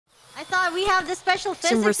god, we have the special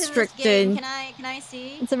physics restricted. in this game. Can I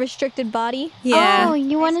see? It's a restricted body. Yeah. Oh,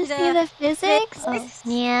 you want to see the physics?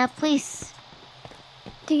 Yeah, please.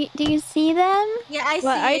 Do you see them? Yeah, I see.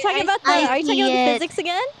 What, are you talking about the? Are you talking about the physics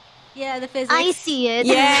again? Yeah, the physics. I see it.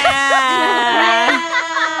 Yeah.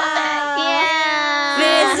 Yeah.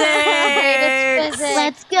 Physics.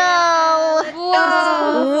 Let's go.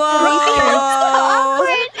 Whoa.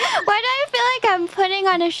 Why do I feel like I'm putting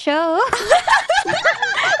on a show?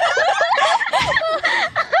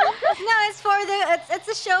 No, it's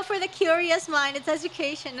a show for the curious mind. It's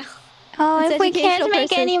educational. Oh, It's if we can't educational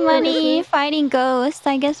make any money fighting ghosts,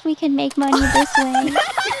 I guess we can make money this way.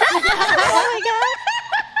 Oh my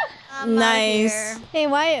god. Nice. Hey,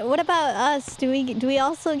 why? What about us? Do we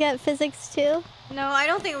also get physics too? No, I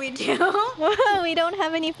don't think we do. We don't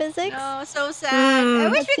have any physics. No, so sad. I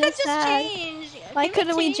wish we could That's so just sad. change. Why Can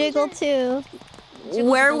couldn't we change jiggle it? too?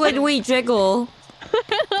 Where would we jiggle?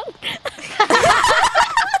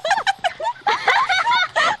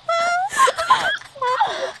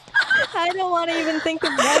 I don't want to even think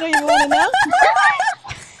of. I don't even want to know.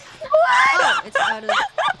 Oh, it's out of.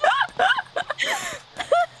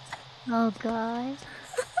 Oh god.